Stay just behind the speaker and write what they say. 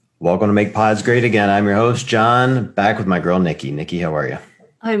Welcome to Make Pods Great Again. I'm your host, John, back with my girl, Nikki. Nikki, how are you?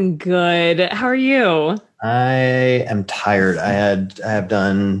 I'm good. How are you? I am tired. I have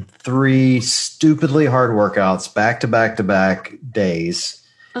done 3 stupidly hard workouts back to back to back days.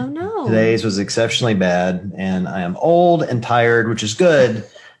 Oh, no. Today's was exceptionally bad, and I am old and tired, which is good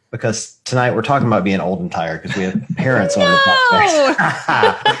because tonight we're talking about being old and tired because we have parents on the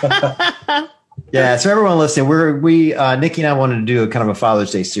podcast. Yeah, so everyone listening, Nikki and I wanted to do a kind of a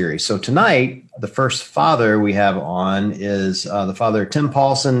Father's Day series. So tonight, the first father we have on is the father Tim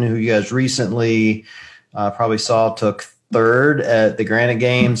Paulson, who you guys recently probably saw took 3rd at the Granite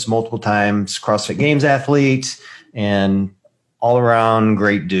Games, multiple times CrossFit Games Athletes, and all around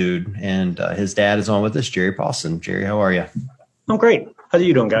great dude. And his dad is on with us, Gerry Paulson. Gerry, how are you? I'm great. How are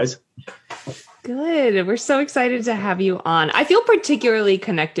you doing, guys? Good. We're so excited to have you on. I feel particularly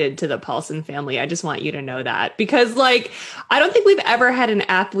connected to the Paulson family. I just want you to know that because I don't think we've ever had an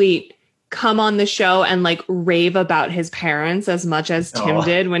athlete come on the show and rave about his parents as much as Tim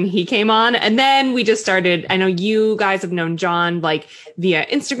did when he came on. And then we just started, I know you guys have known John via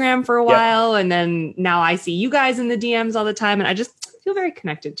Instagram for a while. And then now I see you guys in the DMs all the time. And I just feel very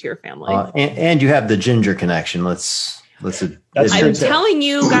connected to your family. And you have the ginger connection. I'm telling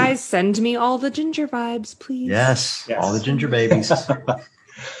you guys, send me all the ginger vibes, please. Yes. All the ginger babies.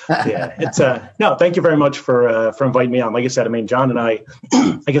 It's no, thank you very much for inviting me on. Like I said, John and I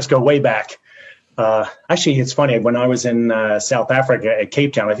guess go way back. Actually, it's funny. When I was in South Africa at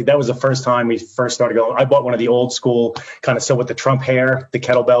Cape Town, I think that was the first time we first started going. I bought one of the old school kind of still with the Trump hair, the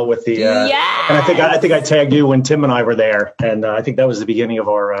kettlebell with the. And I think I tagged you when Tim and I were there, and I think that was the beginning of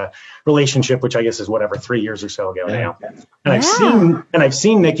our relationship, which I guess is 3 years or so ago now. And I've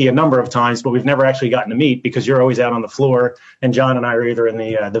seen Nikki a number of times, but we've never actually gotten to meet because you're always out on the floor, and John and I are either in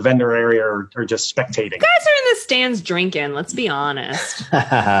the vendor area or just spectating. You guys are in the stands drinking. Let's be honest.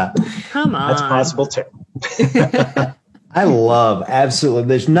 Come on. That's possible too. I love absolutely.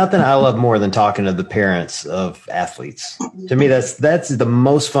 There's nothing I love more than talking to the parents of athletes. To me, that's the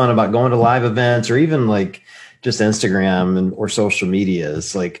most fun about going to live events or even just Instagram or social media.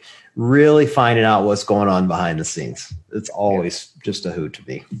 Is really finding out what's going on behind the scenes. It's always just a hoot to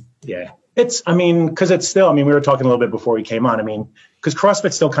me. Yeah. Because it's still, we were talking a little bit before we came on. Because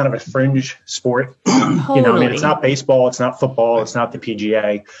CrossFit's still kind of a fringe sport. Totally. It's not baseball, it's not football, it's not the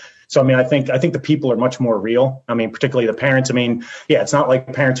PGA. So, I think the people are much more real. Particularly the parents. It's not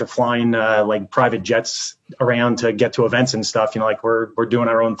like parents are flying private jets around to get to events and stuff. We're doing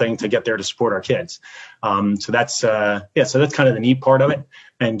our own thing to get there to support our kids. So that's kind of the neat part of it.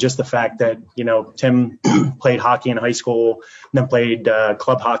 And just the fact that, Tim played hockey in high school, then played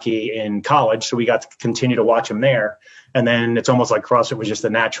club hockey in college. So we got to continue to watch him there. And then it's almost like CrossFit was just a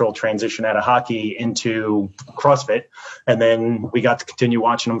natural transition out of hockey into CrossFit. And then we got to continue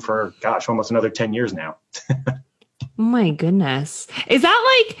watching them for, almost another 10 years now. Oh my goodness. Is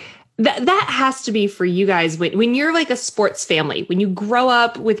that that has to be for you guys when you're a sports family, when you grow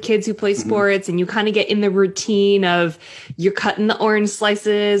up with kids who play sports and you kind of get in the routine of you're cutting the orange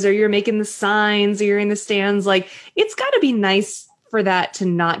slices or you're making the signs or you're in the stands, it's got to be nice for that to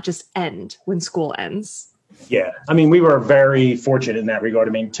not just end when school ends. Yeah. We were very fortunate in that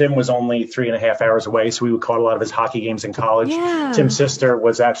regard. Tim was only 3.5 hours away, so we would caught a lot of his hockey games in college. Yeah. Tim's sister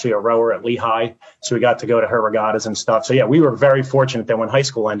was actually a rower at Lehigh, so we got to go to her regattas and stuff. So, we were very fortunate that when high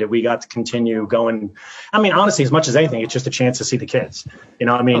school ended, we got to continue going. Honestly, as much as anything, it's just a chance to see the kids.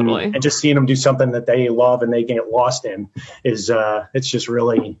 Totally. And just seeing them do something that they love and they get lost in is it's just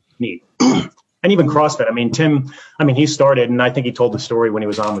really neat. And even CrossFit. Tim, he started, and I think he told the story when he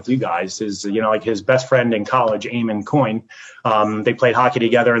was on with you guys, is, his best friend in college, Eamon Coyne, they played hockey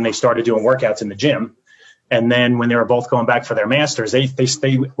together and they started doing workouts in the gym. And then when they were both going back for their masters,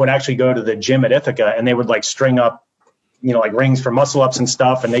 they would actually go to the gym at Ithaca and they would string up, rings for muscle ups and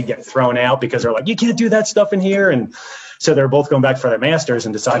stuff. And they get thrown out because they're you can't do that stuff in here. And so they're both going back for their masters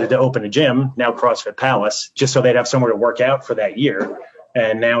and decided to open a gym, now CrossFit Palace, just so they'd have somewhere to work out for that year.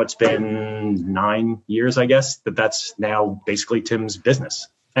 And now it's been 9 years, I guess, that's now basically Tim's business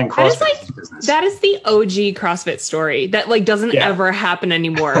and CrossFit's business. That is the OG CrossFit story that doesn't ever happen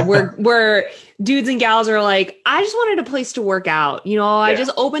anymore. Where dudes and gals are I just wanted a place to work out. I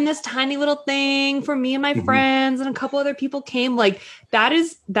just opened this tiny little thing for me and my friends, and a couple other people came. That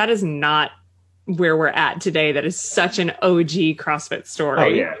is not where we're at today. That is such an OG CrossFit story. Oh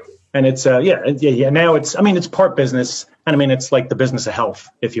yeah. And it's now it's part business, and it's the business of health,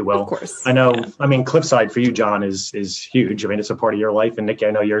 if you will. Of course. I know. Yeah. Cliffside for you, John, is huge. It's a part of your life, and Nikki,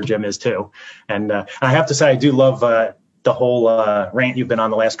 I know your gym is too. And I have to say, I do love the whole rant you've been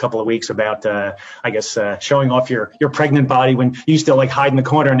on the last couple of weeks about, showing off your pregnant body when you used to like hide in the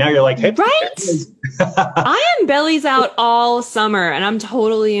corner. And now you're like, hey, right? I am bellies out all summer and I'm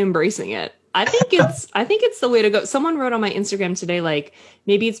totally embracing it. I think it's the way to go. Someone wrote on my Instagram today, like,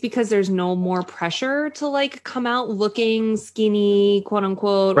 maybe it's because there's no more pressure to like come out looking skinny, quote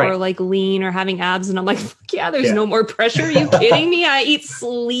unquote, or like lean or having abs. And I'm like, fuck yeah, there's no more pressure. Are you kidding me? I eat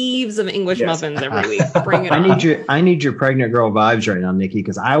sleeves of English muffins every week. Bring it on. I need your pregnant girl vibes right now, Nikki,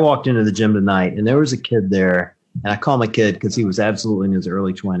 because I walked into the gym tonight and there was a kid there, and I call him a kid because he was absolutely in his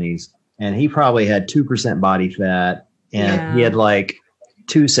early 20s, and he probably had 2% body fat, and he had like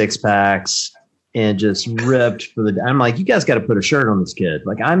 2 6-packs and just ripped for the. I'm like, you guys got to put a shirt on this kid.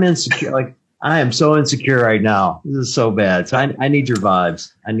 Like, I'm insecure. Like, I am so insecure right now. This is so bad. So I need your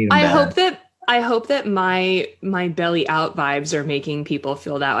vibes. I need them. I hope that my belly out vibes are making people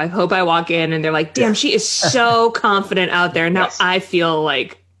feel that. I hope I walk in and they're like, damn, she is so confident out there. Now I feel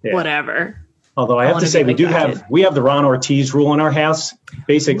like whatever. Although I have to say, we have the Ron Ortiz rule in our house.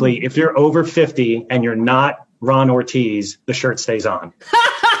 Basically, if you're over 50 and you're not Ron Ortiz, the shirt stays on.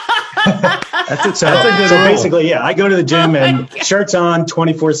 So basically, I go to the gym and shirts on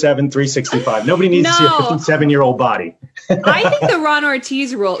 24/7, 365. Nobody needs to see a 57-year-old body. I think the Ron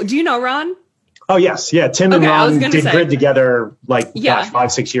Ortiz rule. Do you know Ron? Oh, yes. Yeah. Tim and Ron did grid together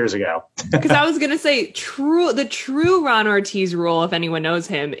 5-6 years ago. Because I was going to say the true Ron Ortiz rule, if anyone knows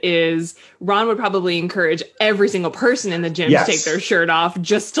him, is Ron would probably encourage every single person in the gym to take their shirt off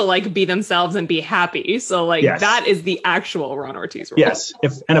just to like be themselves and be happy. So like that is the actual Ron Ortiz rule. Yes.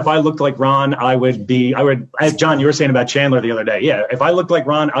 If I looked like Ron, I would, as John, you were saying about Chandler the other day. Yeah. If I looked like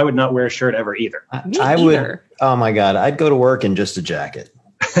Ron, I would not wear a shirt ever either. I would. Oh my God. I'd go to work in just a jacket.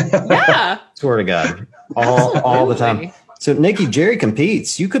 Yeah. Swear to God. All the time. So Nikki, Gerry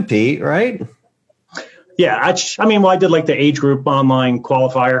competes. You compete, right? Yeah. I did like the age group online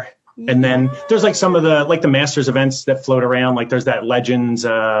qualifier. And then there's like some of the Masters events that float around. Like there's that Legends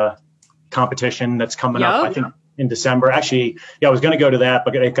competition that's coming up, I think, in December. Actually, I was going to go to that,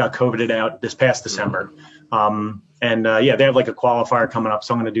 but it got COVIDed out this past December. They have like a qualifier coming up.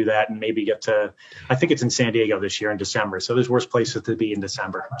 So I'm going to do that and maybe get to, I think it's in San Diego this year in December. So there's worse places to be in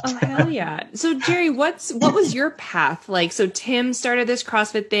December. Oh, hell yeah. So Gerry, what was your path like? So Tim started this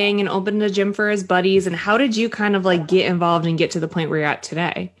CrossFit thing and opened a gym for his buddies. And how did you kind of like get involved and get to the point where you're at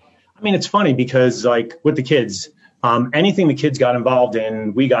today? I mean, it's funny because like with the kids, anything the kids got involved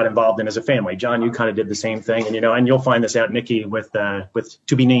in, we got involved in as a family. John, you kind of did the same thing, and you'll find this out, Nikki, with To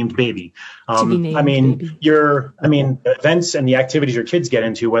Be Named Baby. Events and the activities your kids get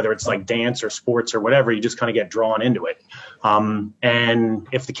into, whether it's like dance or sports or whatever, you just kind of get drawn into it. And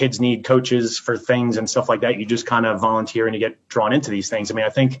if the kids need coaches for things and stuff like that, you just kind of volunteer and you get drawn into these things. I mean,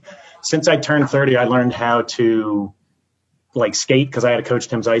 I think since I turned 30, I learned how to like skate because I had to coach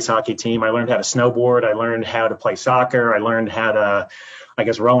Tim's ice hockey team. I learned how to snowboard. I learned how to play soccer. I learned how to,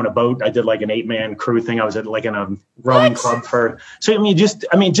 row in a boat. I did like an 8-man crew thing. I was at like in a rowing club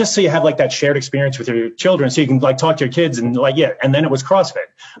just so you have like that shared experience with your children so you can like talk to your kids and and then it was CrossFit.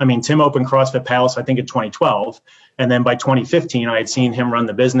 I mean, Tim opened CrossFit Palace, I think in 2012. And then by 2015, I had seen him run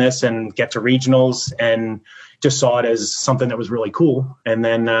the business and get to regionals and just saw it as something that was really cool. And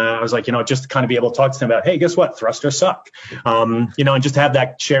then I was like, just to kind of be able to talk to them about, hey, guess what? Thrusters suck, and just have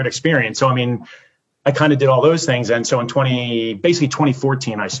that shared experience. So, I mean, I kind of did all those things. And so in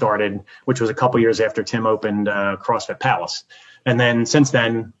 2014, I started, which was a couple years after Tim opened CrossFit Palace. And then since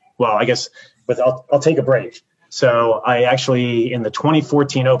then, well, I guess I'll take a break. So I actually, in the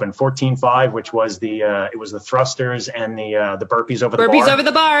 2014 Open, 14.5, which was it was the thrusters and the burpees over the bar. Burpees over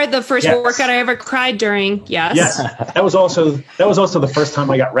the bar, the first workout I ever cried during. Yes. Yes. That was also the first time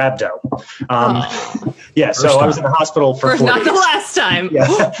I got rhabdo. So I was in the hospital for 4 not days. The last time.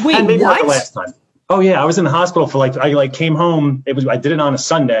 Yeah. Wait, and maybe what? Not the last time. Oh yeah, I was in the hospital for I came home. I did it on a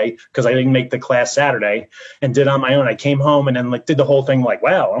Sunday because I didn't make the class Saturday and did it on my own. I came home and then did the whole thing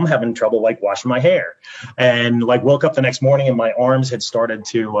wow, I'm having trouble washing my hair, and woke up the next morning and my arms had started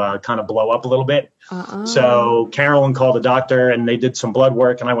to kind of blow up a little bit. So Carolyn called the doctor and they did some blood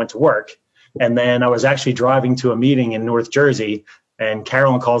work and I went to work. And then I was actually driving to a meeting in North Jersey and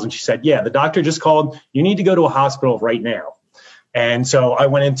Carolyn calls and she said, yeah, the doctor just called. You need to go to a hospital right now. And so I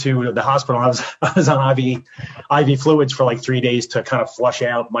went into the hospital. I was on IV fluids for 3 days to kind of flush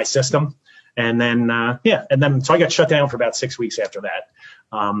out my system. And then, so I got shut down for about 6 weeks after that.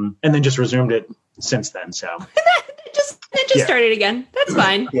 And then just resumed it since then. So it just started again. That's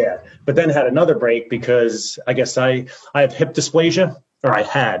fine. Yeah. But then had another break because I guess I have hip dysplasia. or I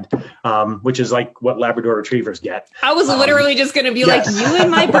had, which is like what Labrador retrievers get. I was literally just going to be like, you and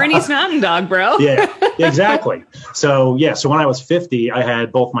my Bernese Mountain Dog, bro. Yeah, exactly. So when I was 50, I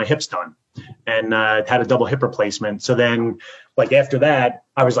had both my hips done and had a double hip replacement. So then like after that,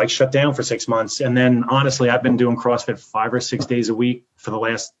 I was like shut down for 6 months. And then honestly, I've been doing CrossFit 5 or 6 days a week for the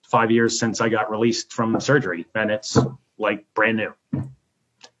last 5 years since I got released from surgery. And it's like brand new.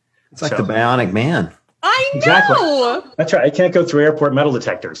 It's like the Bionic Man. I know. Exactly. That's right. I can't go through airport metal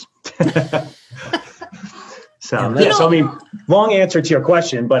detectors. So I mean, long answer to your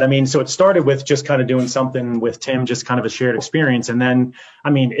question, but I mean, so it started with just kind of doing something with Tim, just kind of a shared experience. And then, I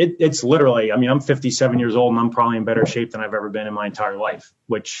mean, it's literally, I mean, I'm 57 years old and I'm probably in better shape than I've ever been in my entire life,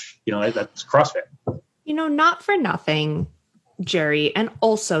 which, you know, that's CrossFit. You know, not for nothing, Gerry, and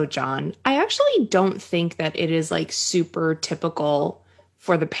also John, I actually don't think that it is like super typical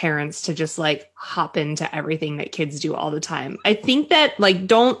for the parents to just like hop into everything that kids do all the time. I think that like,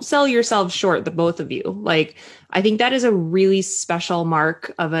 don't sell yourselves short, the both of you. Like, I think that is a really special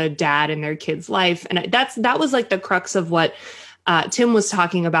mark of a dad in their kid's life. And that was like the crux of what Tim was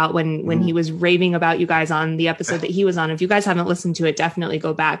talking about when he was raving about you guys on the episode that he was on. If you guys haven't listened to it, definitely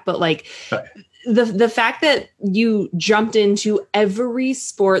go back. But like the fact that you jumped into every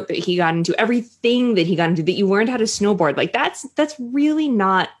sport that he got into, everything that he got into, that you learned how to snowboard, like that's really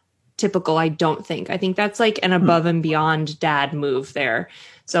not typical. I don't think. I think that's like an above and beyond dad move there.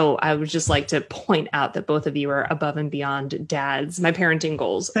 So I would just like to point out that both of you are above and beyond dads, my parenting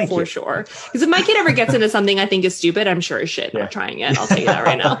goals. Thank you. Sure. Because if my kid ever gets into something I think is stupid, I'm sure as shit not trying it. I'll tell you that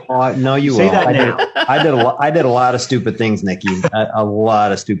right now. No, you say won't. That now. I did a lot of stupid things, Nikki. A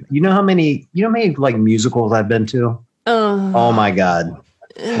lot of stupid. You know how many like musicals I've been to? Oh my God.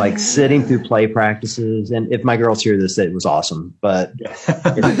 Like sitting through play practices. And if my girls hear this, it was awesome, but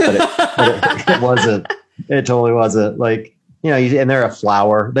it wasn't, it totally wasn't. Like, you know, and they're a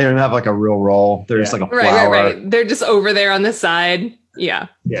flower. They don't have like a real role. They're just like a flower. Right. They're just over there on the side. Yeah.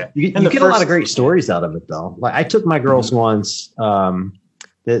 Yeah. You get a lot of great stories out of it though. Like I took my girls once,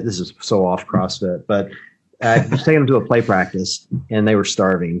 this is so off CrossFit, but I was taking them to a play practice and they were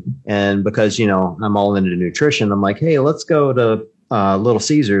starving. And because, you know, I'm all into nutrition, I'm like, hey, let's go to Little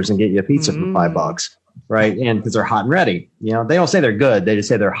Caesars and get you a pizza for $5. Right. And because they're hot and ready, you know, they don't say they're good. They just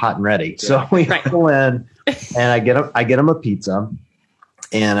say they're hot and ready. So we go in and I get them a pizza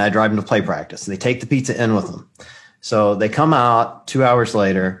and I drive them to play practice. They take the pizza in with them. So they come out 2 hours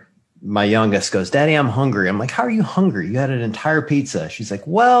later. My youngest goes, Daddy, I'm hungry. I'm like, how are you hungry? You had an entire pizza. She's like,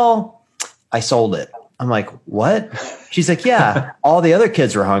 well, I sold it. I'm like, what? She's like, yeah, all the other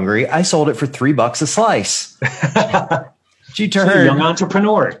kids were hungry. I sold it for $3 a slice. She turned a young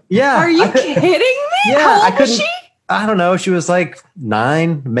entrepreneur. Yeah. Are you kidding me? Yeah. How old was she? I don't know. She was like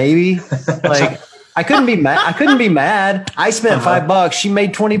 9, maybe. Like I couldn't be mad. I spent $5. She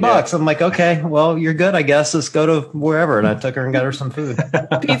made $20. Yeah. I'm like, okay, well, you're good. I guess let's go to wherever. And I took her and got her some food.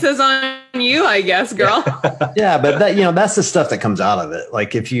 Pizza's on you, I guess, girl. Yeah. But that, you know, that's the stuff that comes out of it.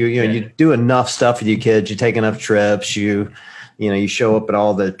 Like if you do enough stuff with your kids, you take enough trips, you show up at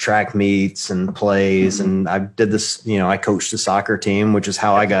all the track meets and plays. And I did this, I coached the soccer team, which is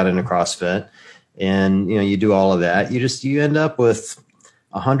how I got into CrossFit. And, you do all of that. You end up with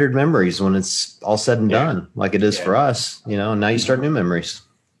 100 memories when it's all said and done, like it is for us, and now you start new memories.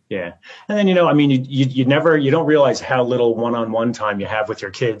 Yeah. And then, you don't realize how little one-on-one time you have with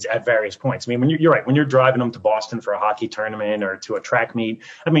your kids at various points. I mean, you're right, when you're driving them to Boston for a hockey tournament or to a track meet,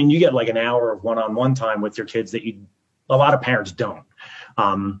 I mean, you get like an hour of one-on-one time with your kids that a lot of parents don't.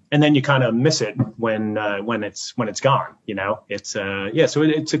 And then you kind of miss it when it's gone, it's, so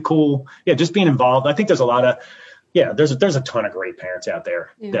it's a cool, just being involved. I think there's a lot of, there's a ton of great parents out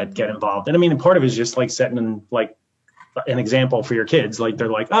there that get involved. And I mean, part of it is just like setting an example for your kids. Like they're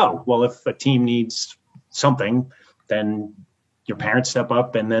like, oh, well, if a team needs something, then your parents step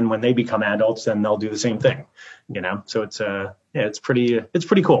up. And then when they become adults, then they'll do the same thing, so it's, it's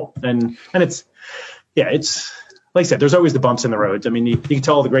pretty cool. And it's like I said, there's always the bumps in the roads. I mean, you can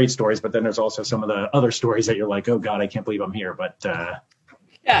tell all the great stories, but then there's also some of the other stories that you're like, oh God, I can't believe I'm here. But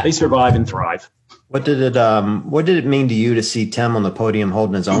they survive and thrive. What did it mean to you to see Tim on the podium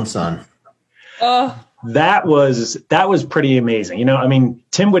holding his own son? That was pretty amazing. I mean,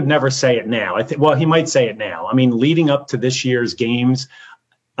 Tim would never say it now. He might say it now. I mean, leading up to this year's games,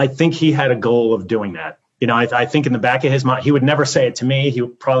 I think he had a goal of doing that. I think in the back of his mind, he would never say it to me. He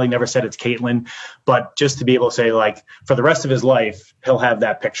probably never said it to Caitlin, but just to be able to say, like, for the rest of his life, he'll have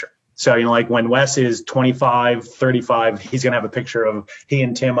that picture. So, like when Wes is 25, 35, he's going to have a picture of he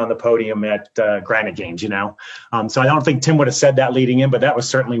and Tim on the podium at Granite Games, So I don't think Tim would have said that leading in, but that was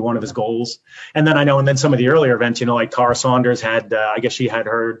certainly one of his goals. And then and then some of the earlier events, like Cara Saunders had, I guess she had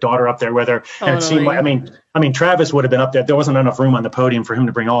her daughter up there with her. And it seemed like, I mean, Travis would have been up there. There wasn't enough room on the podium for him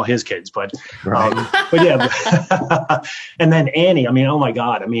to bring all his kids, but yeah. And then Annie, oh my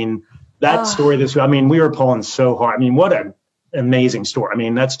God. That story we were pulling so hard. What an amazing story.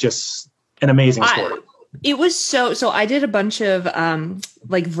 That's just an amazing story. It was so I did a bunch of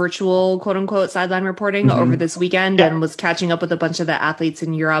virtual quote unquote sideline reporting over this weekend and was catching up with a bunch of the athletes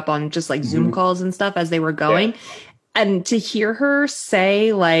in Europe on just Zoom calls and stuff as they were going. Yeah. And to hear her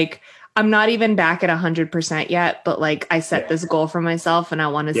say I'm not even back at 100% yet, but I set this goal for myself and I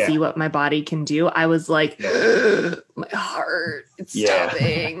want to see what my body can do. I was like, my heart, it's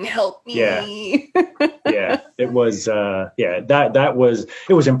stopping. Help me. Yeah. It was,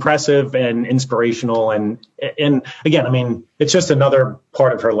 it was impressive and inspirational. And again, it's just another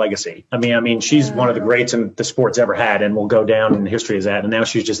part of her legacy. She's one of the greats in the sport's ever had and will go down in history as that. And now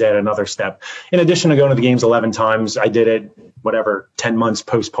she's just added another step. In addition to going to the games 11 times, I did it, 10 months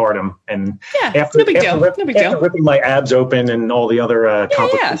postpartum. And after ripping my abs open and all the other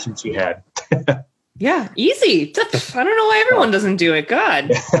complications she had. Yeah, easy. I don't know why everyone doesn't do it.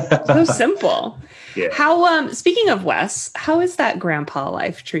 God, so simple. Yeah. How? Speaking of Wes, how is that grandpa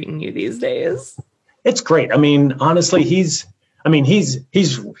life treating you these days? It's great. Honestly, he's an easy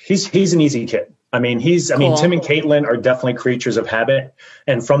kid. Cool. Tim and Caitlin are definitely creatures of habit.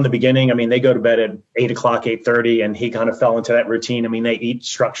 And from the beginning, they go to bed at 8 o'clock, 8:30, and he kind of fell into that routine. They eat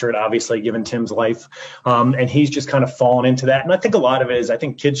structured, obviously, given Tim's life. And he's just kind of fallen into that. And I think a lot of it is,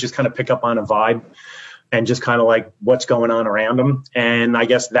 kids just kind of pick up on a vibe and just kind of what's going on around them. And I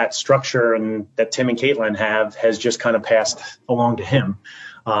guess that structure and that Tim and Caitlin have has just kind of passed along to him.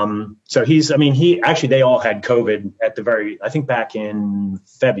 So they all had COVID I think back in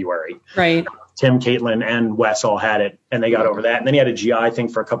February. Right. Tim, Caitlin, and Wes all had it, and they got over that. And then he had a GI thing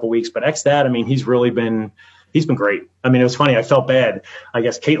for a couple of weeks. But he's really been great. It was funny. I felt bad. I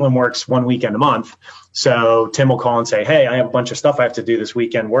guess Caitlin works one weekend a month. So Tim will call and say, hey, I have a bunch of stuff I have to do this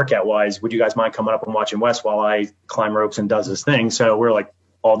weekend workout wise. Would you guys mind coming up and watching Wes while I climb ropes and does his thing? So we're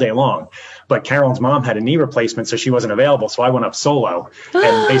all day long. But Carolyn's mom had a knee replacement, so she wasn't available. So I went up solo.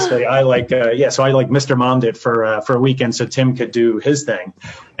 And basically I Mr. Mommed it for a weekend so Tim could do his thing.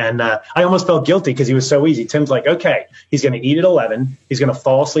 And I almost felt guilty because he was so easy. Tim's like, okay, he's going to eat at 11. He's going to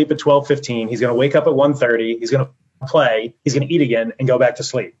fall asleep at 12:15. He's going to wake up at 1:30. He's going to play. He's going to eat again and go back to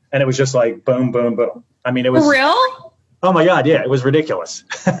sleep. And it was just boom, boom, boom. It was real. Oh my God. Yeah. It was ridiculous.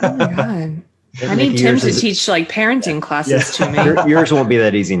 Oh my God. I need Tim to teach parenting classes to me. Yours won't be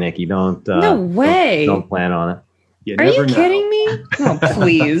that easy, Nikki. Don't. No way. Don't plan on it. Are you kidding me? No,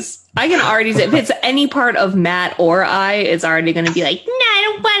 please. I can already say if it's any part of Matt or I, it's already going to be no, I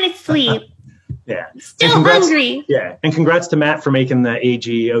don't want to sleep. Yeah. Still hungry. Yeah. And congrats to Matt for making the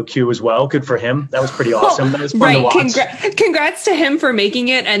AGOQ as well. Good for him. That was pretty awesome. That was fun to watch. Congrats to him for making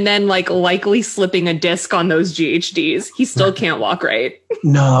it and then likely slipping a disc on those GHDs. He still can't walk right.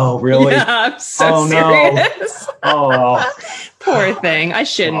 No, really? Yeah, I'm so serious. No. Oh. Poor thing. I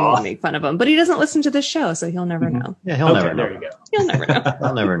shouldn't make fun of him, but he doesn't listen to the show, so he'll never know. Yeah, he'll never know. There you go. He'll never know.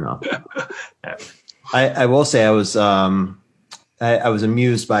 He'll never know. I will say I was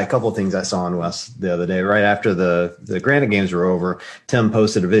amused by a couple of things I saw on Wes the other day. Right after the Granite Games were over, Tim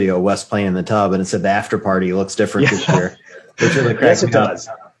posted a video of Wes playing in the tub, and it said the after party looks different this year. Which really cracked me up.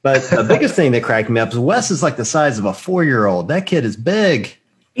 But the biggest thing that cracked me up is Wes is the size of a 4-year-old. That kid is big.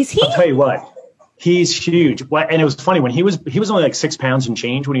 Is he? I'll tell you what. He's huge. And it was funny when he was only 6 pounds and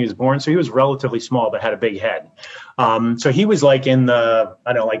change when he was born. So he was relatively small, but had a big head. So he was in the,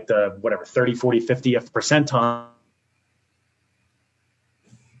 30, 40, 50th percentile.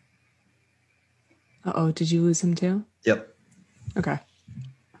 Uh-oh, did you lose him too? Yep. Okay.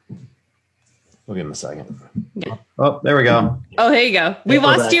 We'll give him a second. Yeah. Oh, there we go. Oh, there you go. We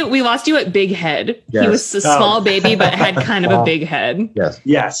lost you. We lost you at big head. Yes. He was a small baby, but had kind of a big head.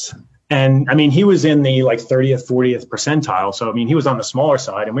 Yes. And he was in the 30th, 40th percentile. So, he was on the smaller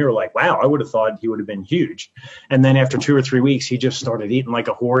side and we were like, wow, I would have thought he would have been huge. And then after 2 or 3 weeks, he just started eating like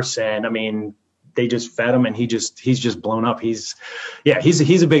a horse. And they just fed him and he's just blown up. He's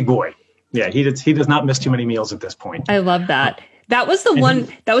a big boy. Yeah. He does not miss too many meals at this point. I love that. That was the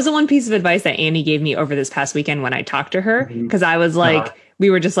one piece of advice that Annie gave me over this past weekend when I talked to her. Cause I was we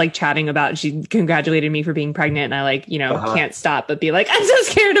were just chatting about, she congratulated me for being pregnant. And I can't stop but be I'm so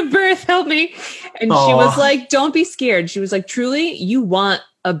scared of birth. Help me. And she was like, don't be scared. She was like, truly, you want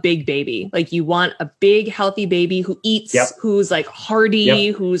a big baby. Like you want a big, healthy baby who eats, who's like hardy,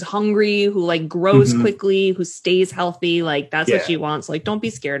 who's hungry, who like grows quickly, who stays healthy. Like that's what she wants. Like, don't be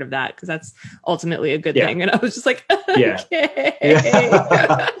scared of that, because that's ultimately a good thing. And I was just like, okay.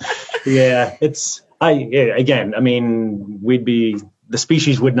 Again, I mean, the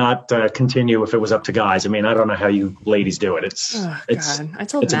species would not continue if it was up to guys. I mean, I don't know how you ladies do it. God. I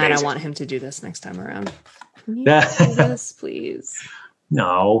told Matt amazing. I want him to do this next time around. Can you do this, please?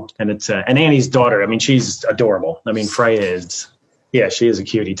 No. And it's, and Annie's daughter, I mean, she's adorable. I mean, Freya is, she is a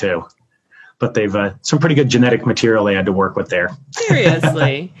cutie too. But they've some pretty good genetic material they had to work with there.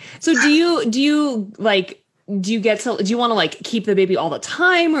 Seriously. So do you want to like keep the baby all the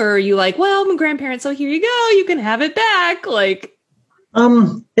time, or are you like, well, I'm a grandparent, so here you go, you can have it back? Like,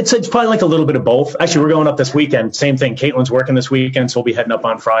 it's probably like a little bit of both. Actually, we're going up this weekend. Same thing. Caitlin's working this weekend, so we'll be heading up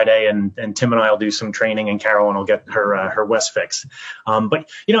on Friday, and Tim and I will do some training, and Carolyn will get her West fix. But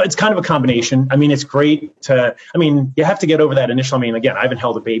it's kind of a combination. I mean, it's great you have to get over that initial. I mean, again, I haven't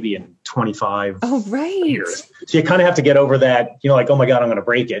held a baby in 25 years. So you kind of have to get over that, like, oh my God, I'm going to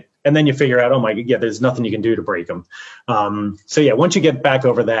break it. And then you figure out, oh my God, there's nothing you can do to break them. Once you get back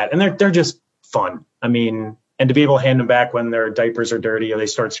over that, and they're just fun. I mean, and to be able to hand them back when their diapers are dirty or they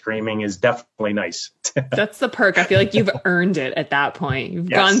start screaming is definitely nice. That's the perk. I feel like you've earned it at that point. You've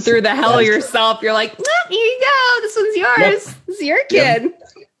gone through the hell yourself. True. You're like, here you go. This one's yours. Yep. This is your kid.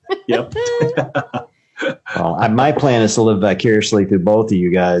 Yep. Well, my plan is to live vicariously through both of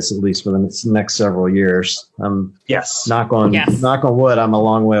you guys, at least for the next several years. Knock on wood, I'm a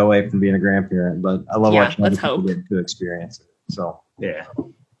long way away from being a grandparent, but I love watching other people get to experience it. So, yeah.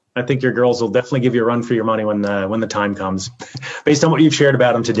 I think your girls will definitely give you a run for your money when the time comes, based on what you've shared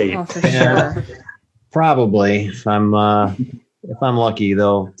about them to date. Oh, for sure. Probably. If I'm lucky,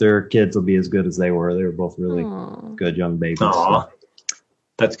 their kids will be as good as they were. They were both really good young babies. Aww.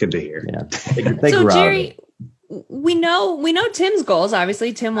 That's good to hear. Yeah. So Gerry, we know Tim's goals.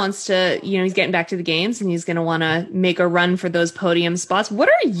 Obviously, Tim wants to, he's getting back to the games and he's going to want to make a run for those podium spots. What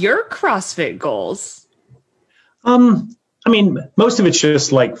are your CrossFit goals? I mean, most of it's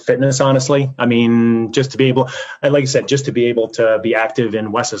just like fitness, honestly. I mean, just to be able, like I said, just to be able to be active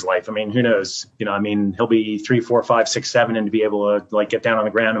in Wes's life. I mean, who knows? He'll be 3, 4, 5, 6, 7, and to be able to like get down on the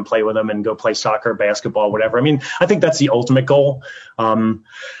ground and play with him and go play soccer, basketball, whatever. I mean, I think that's the ultimate goal.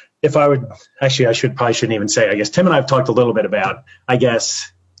 If I would, actually, I shouldn't even say, I guess Tim and I have talked a little bit about, I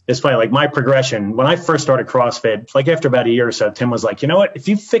guess, it's funny, like my progression, when I first started CrossFit, like after about a year or so, Tim was like, you know what, if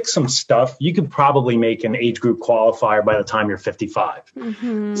you fix some stuff, you could probably make an age group qualifier by the time you're 55.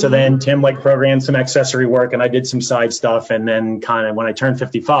 Mm-hmm. So then Tim like programmed some accessory work and I did some side stuff. And then kind of when I turned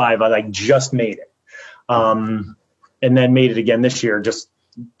 55, I like just made it. And then made it again this year, just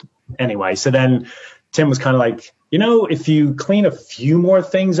anyway. So then Tim was kind of like, if you clean a few more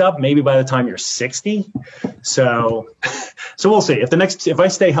things up, maybe by the time you're 60. So we'll see. If I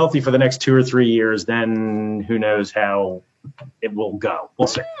stay healthy for the next 2 or 3 years, then who knows how it will go. We'll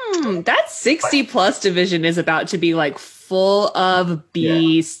see. That 60 plus division is about to be like full of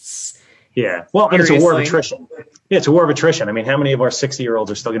beasts. Yeah. Well, and it's a war of attrition. Yeah, it's a war of attrition. I mean, how many of our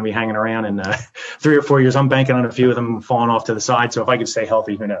 60-year-olds are still going to be hanging around in 3 or 4 years? I'm banking on a few of them falling off to the side. So if I could stay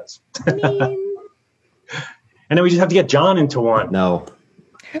healthy, who knows? I mean, and then we just have to get John into one. No.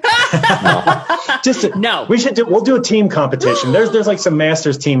 No. We'll do a team competition. There's like some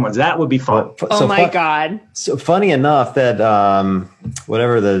masters team ones. That would be fun. God. So funny enough that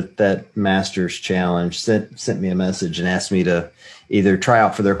whatever that masters challenge sent me a message and asked me to either try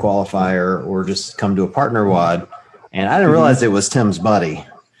out for their qualifier or just come to a partner WOD. And I didn't realize it was Tim's buddy.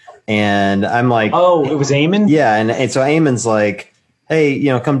 And I'm like, oh, it was Eamon? Yeah. And so Eamon's like, hey,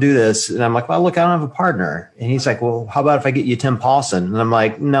 come do this. And I'm like, well, look, I don't have a partner. And he's like, well, how about if I get you Tim Paulson? And I'm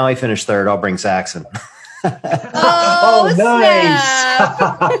like, no, he finished third. I'll bring Saxon. Oh,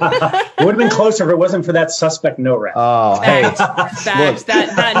 nice. It would have been closer if it wasn't for that suspect no rep. Oh, Fact.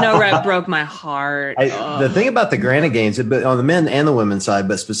 That no rep broke my heart. The thing about the Granite Games, but on the men and the women's side,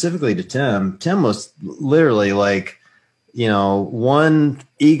 but specifically to Tim was literally like, one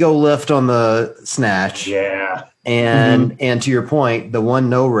ego lift on the snatch. Yeah. And to your point, the one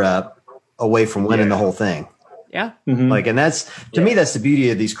no rep away from winning the whole thing. Yeah. Mm-hmm. Like, and that's to me, that's the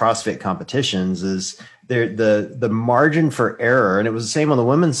beauty of these CrossFit competitions is the margin for error. And it was the same on the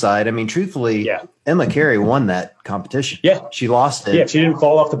women's side. I mean, truthfully, Emma Carey won that competition. Yeah. She lost it. Yeah. She didn't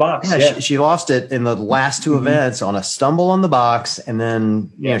fall off the box. Yeah. She lost it in the last 2 events on a stumble on the box. And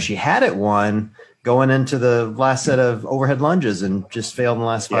then, she had it won going into the last set of overhead lunges and just failed in the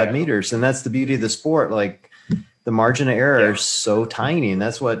last 5 meters. And that's the beauty of the sport. Like, the margin of error is so tiny, and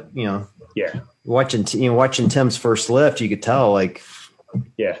that's what watching Tim's first lift, you could tell like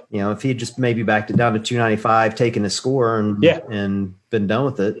Yeah. You know, if he just maybe backed it down to 295, taken his score and been done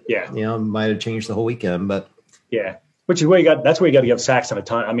with it, yeah, you know, might have changed the whole weekend. But yeah, which is where you got. That's where you got to give Saxon a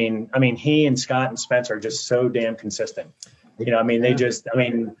ton. I mean, he and Scott and Spencer are just so damn consistent. You know, I mean, they just, I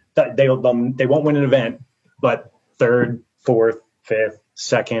mean, they won't win an event, but third, fourth, fifth,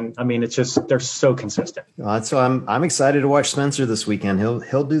 second. I mean, it's just they're so consistent. So I'm excited to watch Spencer this weekend.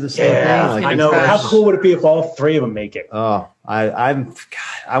 He'll do the same thing. Like, I know. How cool would it be if all three of them make it? Oh, I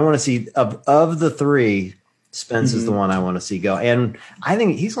want to see of the three. Spence is the one I want to see go, and I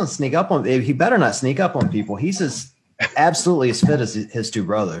think he's going to sneak up on. He better not sneak up on people. He's absolutely as fit as his two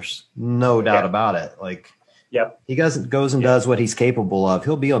brothers, no doubt about it. Like, he goes and does what he's capable of.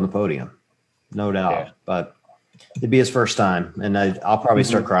 He'll be on the podium, no doubt. But it'd be his first time, and I'll probably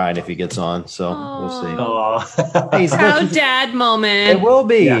start crying if he gets on. So we'll see. Proud dad moment. It will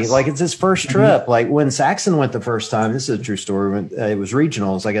be like it's his first trip. Like when Saxon went the first time. This is a true story. When it was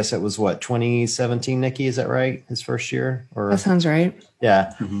regionals, I guess it was 2017. Nikki, is that right? His first year, or that sounds right.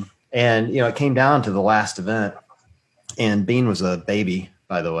 Yeah, and you know it came down to the last event, and Bean was a baby,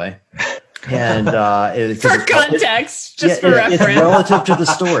 by the way. And for context, just for reference, it's relative to the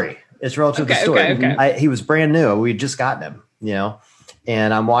story. It's relative to the story. Okay. He was brand new. We had just gotten him, you know,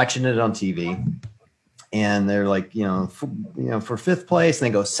 and I'm watching it on TV, and they're like, for fifth place, and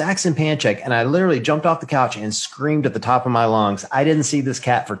they go Saxon Panchek, and I literally jumped off the couch and screamed at the top of my lungs. I didn't see this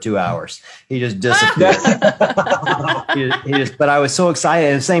cat for 2 hours. He just disappeared. But I was so excited.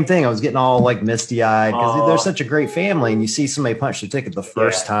 And the same thing. I was getting all like misty eyed because they're such a great family, and you see somebody punch the ticket the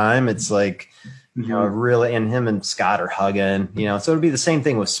first time. It's like. You know, really, and him and Scott are hugging, you know, so it'll be the same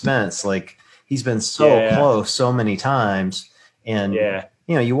thing with Spence. Like he's been so close so many times. And, you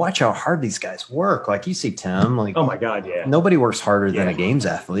know, you watch how hard these guys work. Like you see Tim, like, oh my God. Yeah. Nobody works harder than a games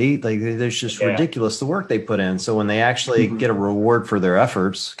athlete. Like there's just ridiculous the work they put in. So when they actually get a reward for their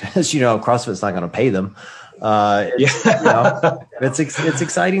efforts, because, you know, CrossFit's not going to pay them. It's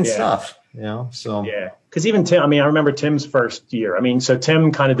exciting stuff, you know, so. Yeah. Because even Tim, I mean, I remember Tim's first year. I mean, so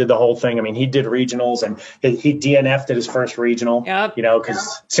Tim kind of did the whole thing. I mean, he did regionals and he DNF'd at his first regional. Yep. You know,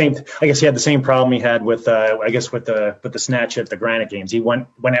 because I guess he had the same problem he had with the snatch at the Granite Games. He went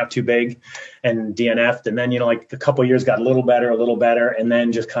out too big and DNF'd, and then, you know, like a couple of years got a little better, and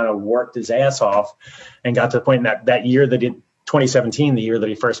then just kind of worked his ass off and got to the point that year that 2017, the year that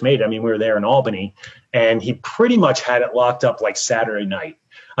he first made it. I mean, we were there in Albany, and he pretty much had it locked up like Saturday night.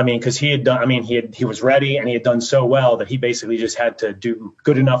 I mean, because he was ready, and he had done so well that he basically just had to do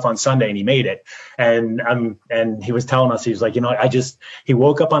good enough on Sunday, and he made it. And he was telling us, he was like, you know, he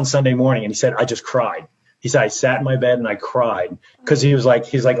woke up on Sunday morning and he said, I just cried. He said, I sat in my bed and I cried because he's like,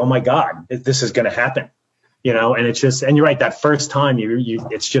 oh my God, this is going to happen. You know, and it's just, and you're right, that first time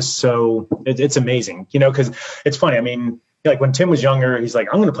it's just so, it's amazing, you know, because it's funny. I mean, like when Tim was younger, he's like,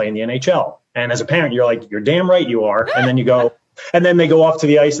 I'm going to play in the NHL. And as a parent, you're like, you're damn right you are. And then you go, and then they go off to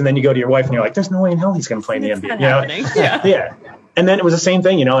the ice, and then you go to your wife and you're like, there's no way in hell he's going to play in the NBA. You know? Yeah. And then it was the same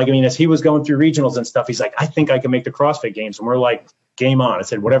thing, you know, like, I mean, as he was going through regionals and stuff, he's like, I think I can make the CrossFit Games. And we're like, game on. I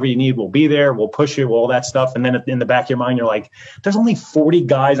said, whatever you need, we'll be there. We'll push you, all that stuff. And then in the back of your mind, you're like, there's only 40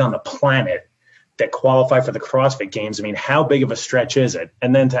 guys on the planet that qualify for the CrossFit Games. I mean, how big of a stretch is it?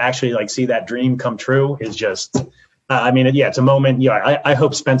 And then to actually like see that dream come true is just, I mean, it's a moment. Yeah, I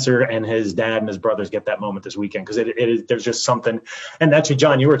hope Spencer and his dad and his brothers get that moment this weekend, because it is, there's just something. And actually,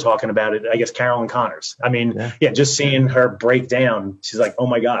 John, you were talking about it, I guess, Carolyn Connors. I mean, just seeing her break down, she's like, oh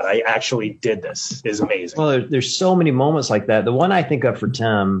my God, I actually did this, is amazing. Well, there's so many moments like that. The one I think of for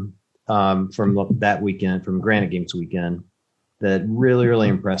Tim from that weekend, from Granite Games weekend, that really, really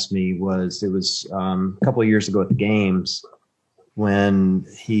impressed me was a couple of years ago at the games when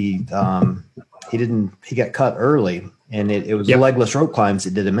he got cut early, and it was legless rope climbs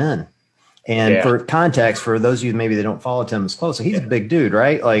that did him in. And for context, for those of you maybe that don't follow Tim as close, so he's a big dude,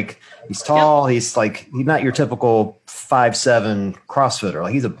 right? Like he's tall. He's not your typical 5'7" CrossFitter.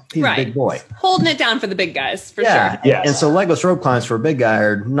 Like he's a big boy, holding it down for the big guys for sure. Yes. And so legless rope climbs for a big guy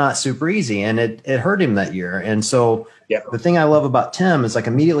are not super easy, and it hurt him that year. And so the thing I love about Tim is like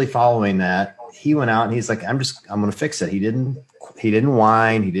immediately following that, he went out and he's like, I'm going to fix it. He didn't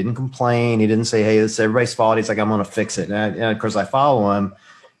whine. He didn't complain. He didn't say, hey, it's everybody's fault. He's like, I'm going to fix it. And of course I follow him,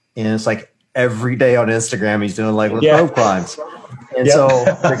 and it's like every day on Instagram, he's doing like rope climbs. And so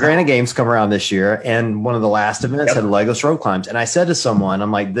the Granite Games come around this year, and one of the last events had legless rope climbs. And I said to someone,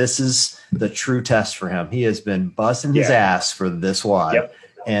 I'm like, this is the true test for him. He has been busting his ass for this wide.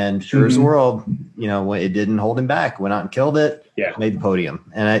 And sure as the world, you know, it didn't hold him back. Went out and killed it. Made the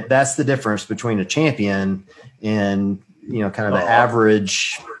podium. And that's the difference between a champion and, you know, kind of the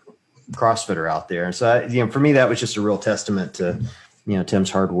average CrossFitter out there. And so, for me, that was just a real testament to Tim's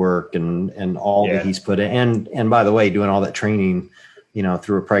hard work and all that he's put in. And by the way, doing all that training,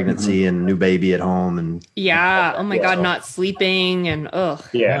 through a pregnancy and new baby at home. And oh my God, not sleeping and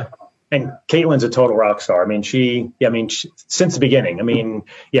Yeah. And Caitlin's a total rock star. I mean, she since the beginning,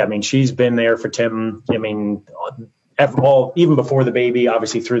 she's been there for Tim. Even before the baby,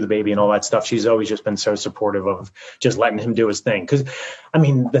 obviously through the baby and all that stuff, she's always just been so supportive of just letting him do his thing. Because,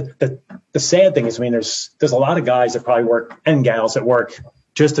 the sad thing is, there's a lot of guys that probably work and gals that work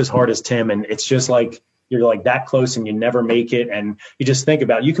just as hard as Tim, and it's just like you're like that close and you never make it. And you just think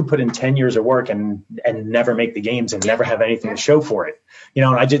about you could put in 10 years of work and never make the games and never have anything to show for it.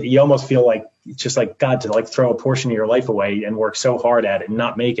 And you almost feel like it's just like God to like throw a portion of your life away and work so hard at it and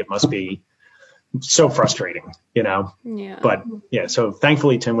not make it must be so frustrating, But so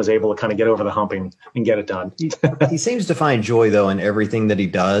thankfully Tim was able to kind of get over the hump and get it done. He seems to find joy though in everything that he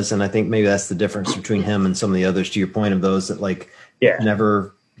does, and I think maybe that's the difference between him and some of the others. To your point of those that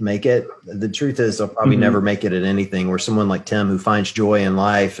never make it, the truth is they'll probably never make it at anything. Where someone like Tim who finds joy in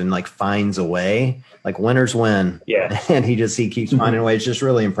life and like finds a way, like winners win, and he keeps finding a way. It's just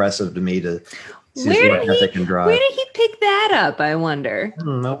really impressive to me to. Where did he pick that up? I wonder.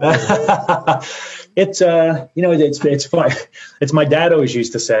 It's fun. It's my dad always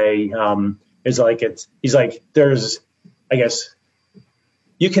used to say, there's, I guess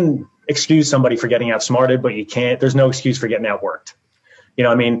you can excuse somebody for getting outsmarted, but there's no excuse for getting outworked.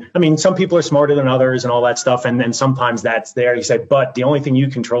 Some people are smarter than others and all that stuff. And then sometimes that's there. He said, but the only thing you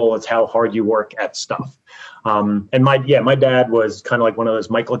control is how hard you work at stuff. And my dad was kind of like one of those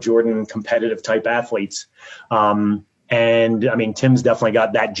Michael Jordan competitive type athletes. And Tim's definitely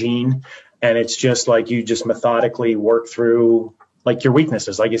got that gene, and it's just like you just methodically work through like your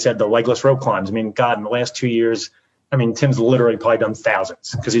weaknesses. Like you said, the legless rope climbs. God, in the last 2 years, Tim's literally probably done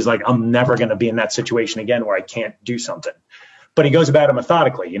thousands because he's like, I'm never going to be in that situation again where I can't do something. But he goes about it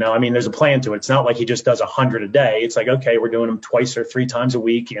methodically. There's a plan to it. It's not like he just does 100 a day. It's like, okay, we're doing them 2 or 3 times a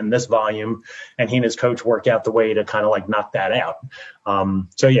week in this volume. And he and his coach work out the way to kind of like knock that out.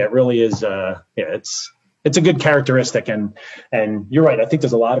 It really is. It's a good characteristic. And you're right. I think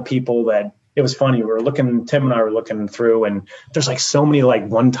there's a lot of people that it was funny. Tim and I were looking through, and there's like so many like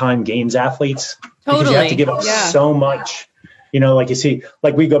one-time games athletes. Totally. Because you have to give up so much. Like you see,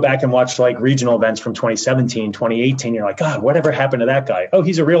 like we go back and watch like regional events from 2017, 2018. You're like, God, whatever happened to that guy? Oh,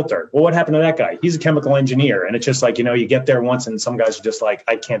 he's a realtor. Well, what happened to that guy? He's a chemical engineer. And it's just like, you get there once and some guys are just like,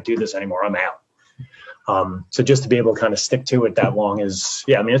 I can't do this anymore. I'm out. So just to be able to kind of stick to it that long is,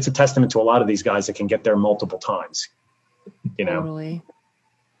 it's a testament to a lot of these guys that can get there multiple times, Totally.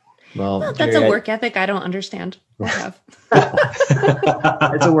 Well, that's a work ethic I don't understand or have.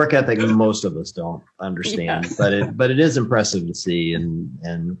 It's a work ethic most of us don't understand, but it is impressive to see,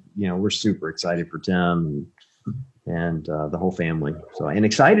 and we're super excited for Tim and the whole family. So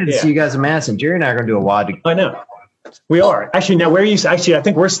excited to see you guys in Madison. Gerry and I are going to do a WOD. I know. We are. Actually, now where are you? Actually, I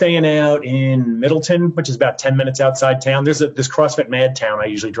think we're staying out in Middleton, which is about 10 minutes outside town. There's this CrossFit Mad Town I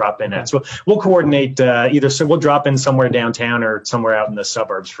usually drop in at. So we'll coordinate so we'll drop in somewhere downtown or somewhere out in the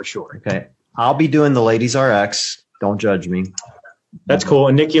suburbs for sure. Okay. I'll be doing the Ladies RX. Don't judge me. That's cool.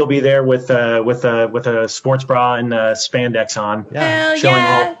 And Nikki will be there with a sports bra and spandex on. Hell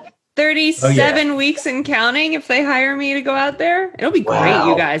yeah. 37 weeks and counting if they hire me to go out there. It'll be great,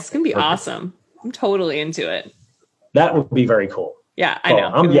 you guys. It's going to be awesome. I'm totally into it. That would be very cool. Yeah, I know.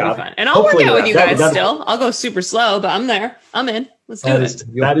 It'll be fun. And I'll work out with you guys still. I'll go super slow, but I'm there. I'm in. Let's do it.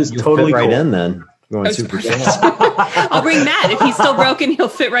 That is totally right cool. in then. Going super slow. I'll bring Matt. If he's still broken, he'll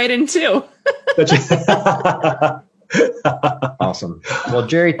fit right in too. Awesome. Well,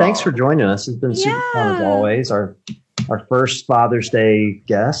 Gerry, thanks for joining us. It's been super fun as always. Our first Father's Day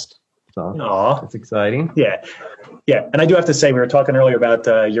guest. So it's exciting. Yeah. And I do have to say, we were talking earlier about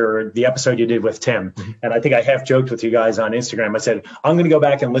the episode you did with Tim. And I think I half joked with you guys on Instagram. I said, I'm going to go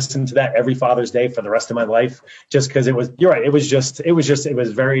back and listen to that every Father's Day for the rest of my life, just because you're right. It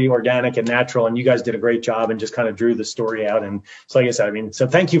was very organic and natural. And you guys did a great job and just kind of drew the story out. And so like I said, so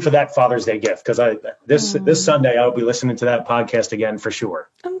thank you for that Father's Day gift. Because this Sunday, I'll be listening to that podcast again for sure.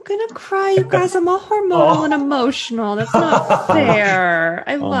 I'm going to cry, you guys. I'm all hormonal and emotional. That's not fair.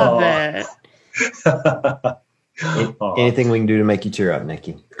 I love it. Anything we can do to make you tear up,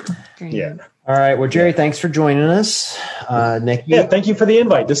 Nikki. Great. Yeah. All right. Well, Gerry, thanks for joining us. Nikki. Yeah, thank you for the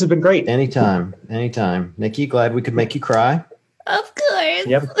invite. This has been great. Anytime. Nikki, glad we could make you cry. Of course.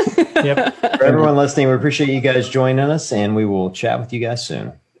 Yep. For everyone listening, we appreciate you guys joining us, and we will chat with you guys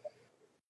soon.